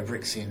Bendigo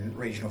Bricks in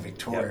regional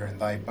Victoria, and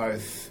they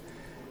both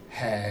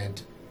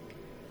had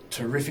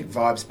terrific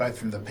vibes, both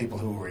from the people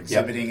who were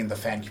exhibiting and the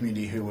fan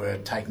community who were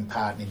taking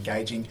part and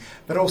engaging,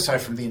 but also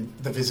from the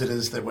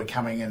visitors that were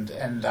coming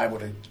and able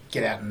to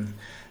get out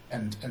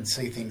and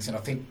see things. And I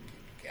think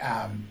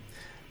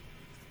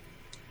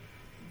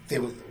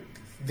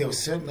there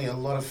was certainly a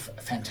lot of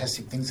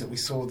fantastic things that we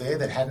saw there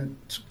that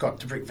hadn't got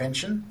to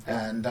Brickvention.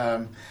 And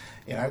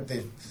I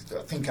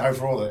think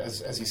overall,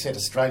 as you said,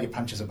 Australia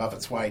punches above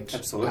its weight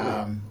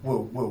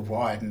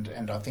worldwide,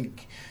 and I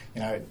think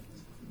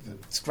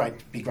it's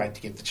be great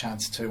to get the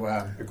chance to...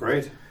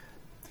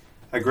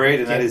 Agreed,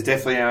 and that is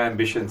definitely our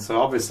ambition.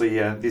 So obviously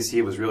this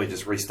year was really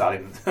just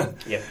restarting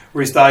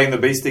the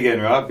beast again,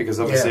 right? Because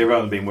obviously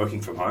everyone's been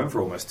working from home for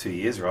almost 2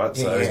 years, right?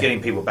 So it's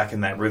getting people back in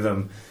that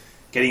rhythm,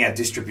 getting our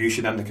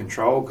distribution under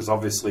control, because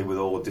obviously with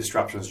all the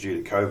disruptions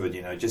due to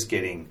COVID, just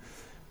getting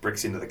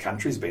bricks into the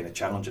country has been a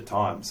challenge at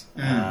times.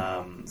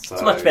 So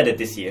it's much better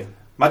this year.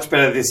 Much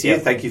better this year.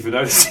 Thank you for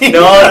noticing.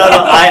 No.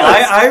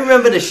 I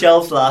remember the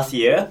shelves last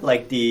year,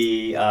 like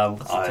the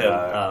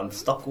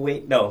stock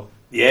weight. No.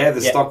 Yeah,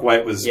 the stock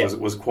weight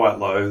was quite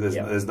low.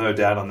 There's no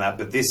doubt on that.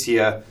 But this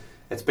year,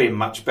 it's been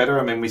much better.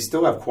 I mean, we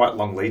still have quite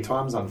long lead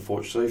times,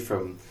 unfortunately.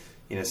 From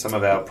some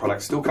of our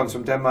product still comes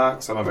from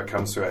Denmark. Some of it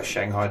comes through our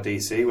Shanghai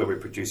DC, where we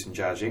produce in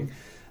Jiaxing.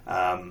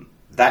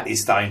 That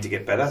is starting to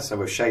get better. So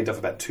we've shaved off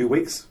about 2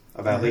 weeks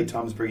of our lead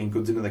times bringing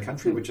goods into the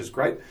country, which is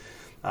great.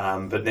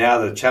 But now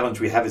the challenge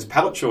we have is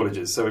pallet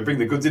shortages. So we bring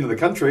the goods into the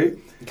country,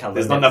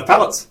 there's not enough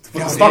pallets to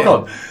put the stock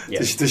on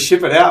to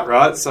ship it out,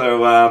 right?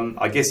 So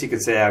I guess you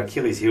could say our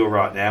Achilles heel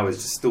right now is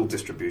just still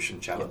distribution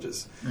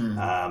challenges.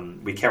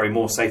 We carry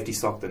more safety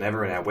stock than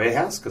ever in our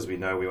warehouse, because we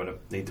know we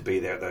need to be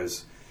there at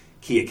those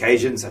key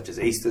occasions such as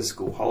Easter,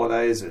 school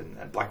holidays,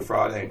 and Black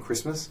Friday and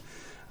Christmas.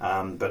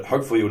 But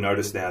hopefully you'll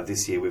notice now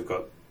this year we've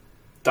got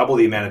double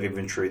the amount of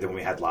inventory than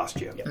we had last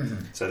year.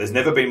 So there's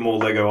never been more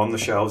Lego on the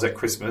shelves at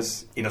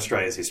Christmas in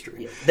Australia's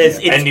history.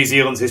 And New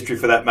Zealand's history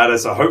for that matter.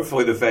 So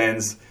hopefully the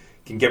fans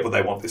can get what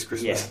they want this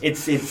Christmas. Yeah,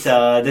 it's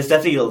there's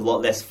definitely a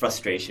lot less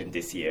frustration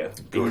this year,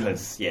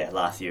 because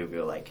last year we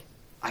were like,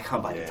 I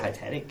can't buy the Yeah.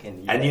 Titanic.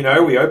 And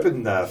we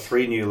opened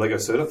 3 new Lego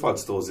certified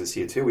stores this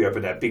year too. We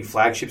opened our big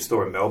flagship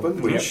store in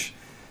Melbourne, which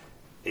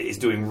is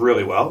doing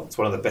really well. It's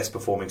one of the best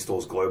performing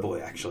stores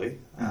globally, actually,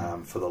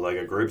 for the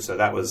Lego group. So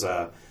that was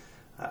a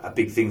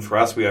big thing for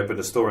us. We opened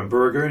a store in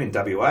Burragoon in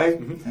WA,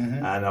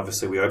 and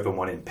obviously we opened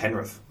one in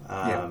Penrith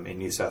in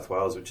New South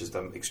Wales, which has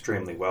done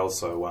extremely well.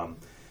 So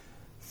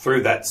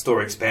through that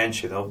store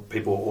expansion,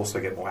 people also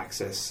get more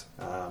access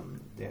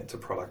to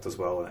product as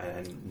well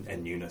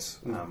and newness,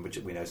 which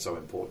we know is so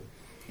important.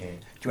 Yeah.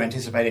 Do you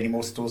anticipate any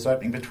more stores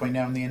opening between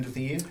now and the end of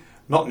the year?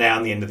 Not now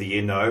and the end of the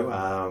year,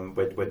 no.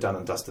 We're done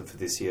and dusted for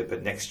this year,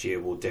 but next year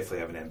we'll definitely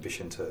have an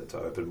ambition to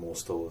open more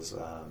stores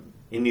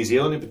in New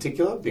Zealand in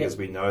particular, because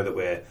we know that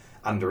we're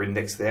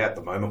under-indexed there. At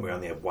the moment, we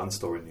only have 1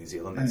 store in New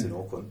Zealand, that's in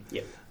Auckland.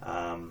 Yep.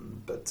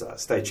 But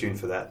stay tuned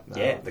for that.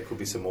 There could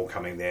be some more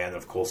coming there, and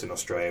of course in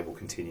Australia we'll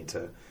continue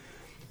to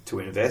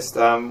invest.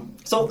 We're not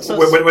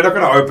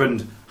going to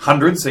open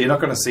hundreds, so you're not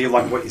going to see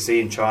like what you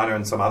see in China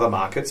and some other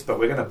markets, but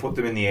we're going to put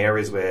them in the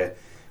areas where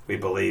we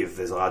believe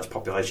there's a large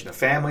population of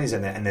families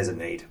and there's a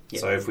need.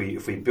 Yep. So if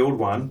we build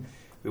one,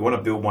 we want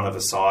to build one of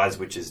a size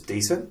which is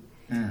decent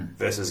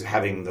versus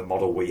having the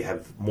model where you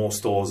have more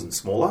stores and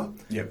smaller.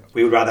 Yep.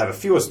 We would rather have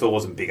fewer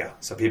stores and bigger,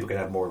 so people can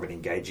have more of an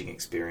engaging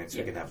experience.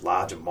 We can have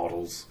larger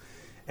models,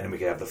 and we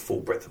can have the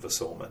full breadth of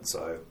assortment.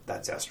 So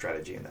that's our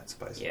strategy in that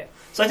space. Yeah.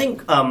 So I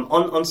think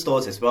on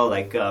stores as well,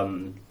 like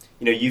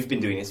you've been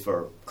doing this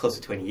for close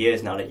to 20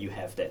 years now. That you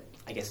have that,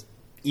 I guess,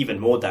 even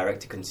more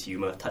direct to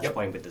consumer touch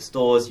point with the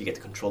stores. You get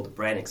to control the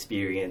brand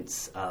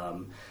experience.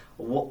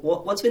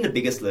 What's been the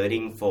biggest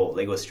learning for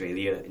Lego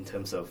Australia in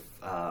terms of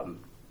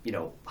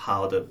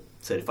how the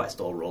certified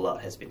store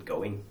rollout has been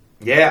going?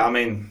 Yeah, I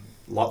mean,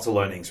 lots of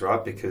learnings,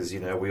 right? Because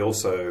we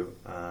also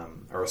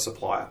are a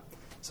supplier.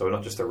 So we're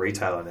not just a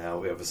retailer now.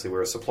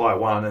 We're a supplier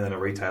 1 and then a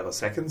retailer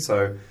 2.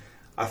 So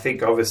I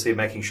think obviously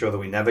making sure that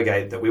we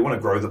navigate that we want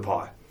to grow the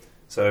pie.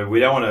 So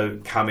we don't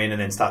want to come in and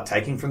then start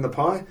taking from the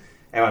pie.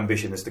 Our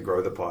ambition is to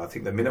grow the pie. I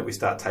think the minute we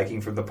start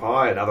taking from the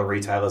pie and other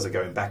retailers are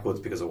going backwards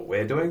because of what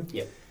we're doing,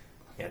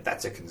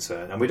 that's a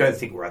concern. And we don't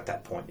think we're at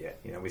that point yet.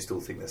 We still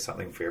think there's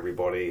something for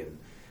everybody, and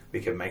we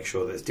can make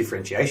sure there's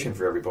differentiation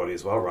for everybody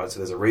as well, right? So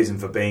there's a reason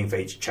for being for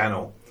each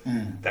channel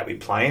that we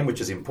play in,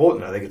 which is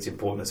important. I think it's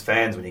important as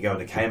fans. When you go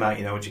into Kmart,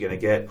 you know what you're going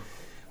to get.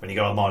 When you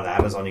go online on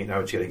Amazon, you know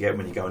what you're going to get.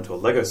 When you go into a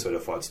Lego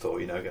certified store,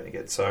 you know what you're going to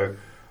get. So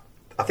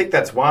I think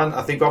that's one.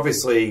 I think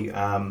obviously,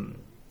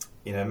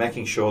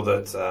 making sure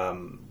that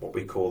what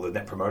we call the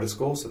Net Promoter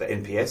Score, so the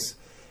NPS,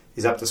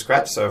 is up to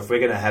scratch. So if we're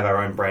going to have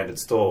our own branded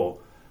store,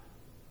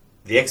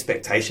 the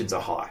expectations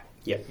are high.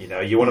 Yeah.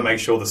 You want to make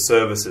sure the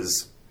service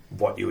is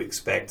what you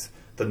expect,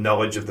 the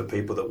knowledge of the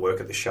people that work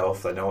at the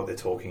shelf, they know what they're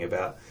talking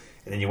about,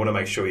 and then you want to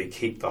make sure you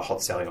keep the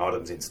hot selling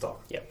items in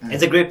stock. Yeah,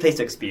 it's a great place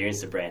to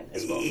experience the brand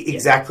as well.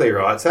 Exactly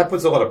right. So that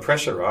puts a lot of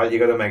pressure, right?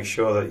 You've got to make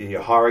sure that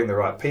you're hiring the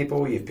right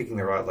people, you're picking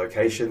the right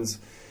locations,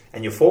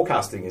 and your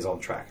forecasting is on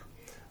track.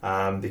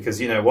 Because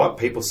you know what?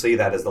 People see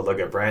that as the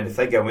Lego brand. If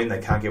they go in, they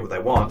can't get what they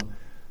want.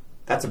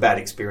 That's a bad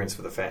experience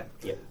for the fan.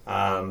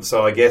 Yeah.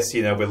 So I guess,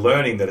 we're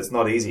learning that it's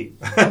not easy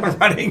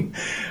running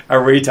a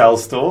retail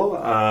store.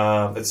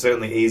 It's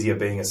certainly easier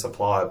being a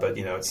supplier, but,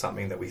 it's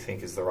something that we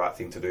think is the right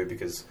thing to do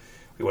because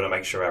we want to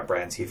make sure our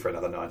brand's here for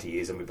another 90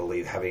 years, and we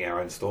believe having our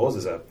own stores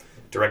is a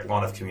direct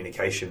line of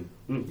communication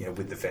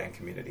with the fan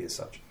community as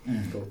such.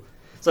 Cool.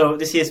 So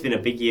this year's been a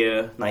big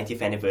year,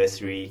 90th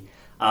anniversary.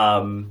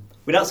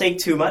 Without saying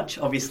too much,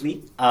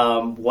 obviously,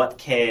 what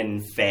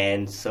can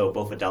fans, so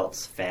both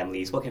adults,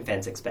 families, what can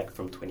fans expect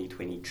from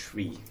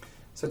 2023?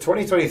 So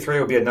 2023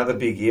 will be another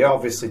big year.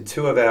 Obviously,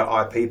 2 of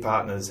our IP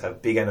partners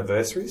have big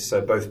anniversaries. So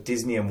both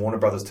Disney and Warner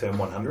Brothers turn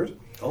 100,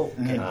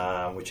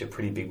 which are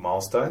pretty big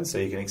milestones. So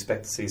you can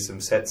expect to see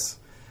some sets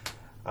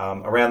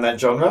around that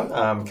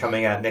genre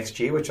coming out next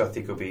year, which I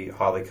think will be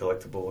highly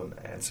collectible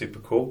and super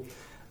cool.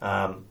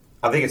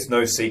 I think it's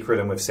no secret,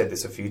 and we've said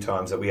this a few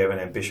times, that we have an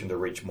ambition to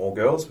reach more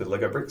girls with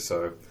Lego bricks.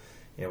 So,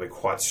 we're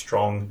quite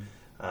strong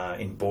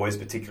in boys,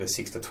 particularly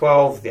 6 to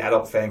 12. The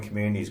adult fan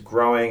community is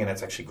growing, and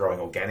it's actually growing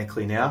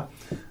organically now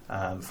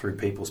through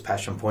people's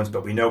passion points.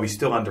 But we know we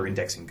still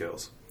under-index in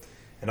girls.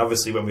 And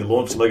obviously, when we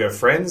launched Lego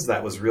Friends,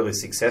 that was really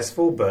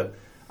successful. But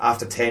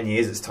after 10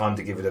 years, it's time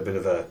to give it a bit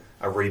of a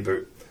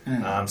reboot.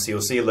 So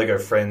you'll see Lego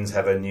Friends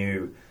have a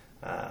new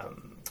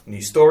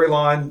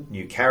storyline,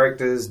 new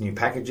characters, new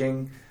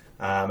packaging.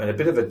 And a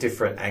bit of a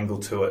different angle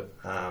to it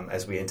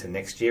as we enter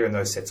next year, and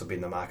those sets will be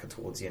in the market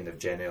towards the end of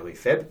Jan, early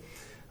Feb.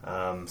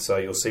 So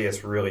you'll see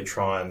us really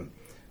try and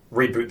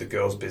reboot the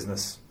girls'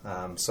 business,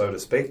 so to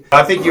speak.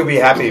 I think you'll be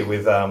happy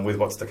with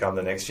what's to come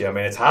the next year. I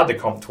mean, it's hard to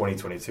comp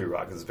 2022,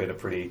 right? Because it's been a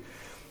pretty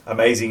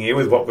amazing year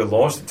with what we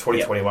launched.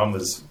 2021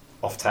 was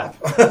off tap,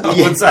 I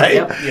would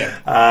say.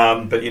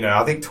 But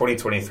I think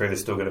 2023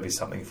 there's still going to be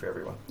something for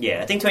everyone.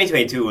 Yeah, I think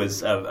 2022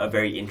 was a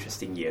very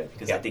interesting year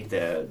because I think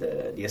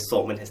the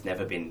assortment has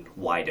never been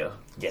wider.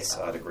 Yes,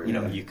 I'd agree.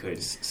 You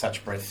could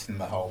such breadth in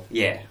the whole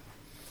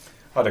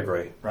I'd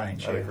agree.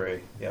 range. I'd agree.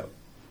 Yeah.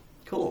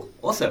 Cool.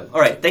 Awesome. All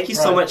right. Thank you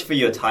so Right. much for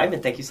your time,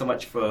 and thank you so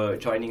much for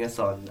joining us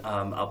on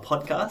our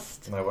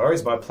podcast. No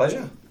worries, my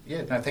pleasure.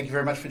 Yeah, no, thank you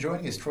very much for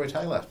joining us, Troy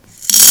Taylor.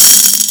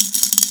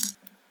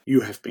 You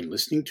have been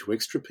listening to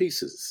Extra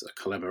Pieces, a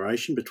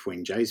collaboration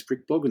between Jay's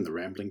Brick Blog and The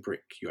Rambling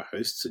Brick. Your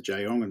hosts are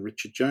Jay Ong and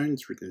Richard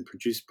Jones, written and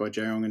produced by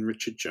Jay Ong and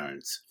Richard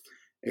Jones.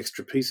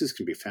 Extra Pieces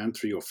can be found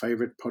through your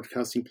favourite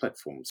podcasting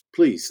platforms.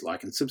 Please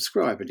like and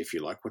subscribe, and if you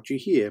like what you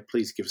hear,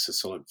 please give us a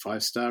solid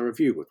 5-star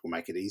review. It will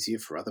make it easier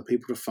for other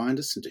people to find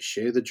us and to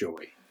share the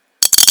joy.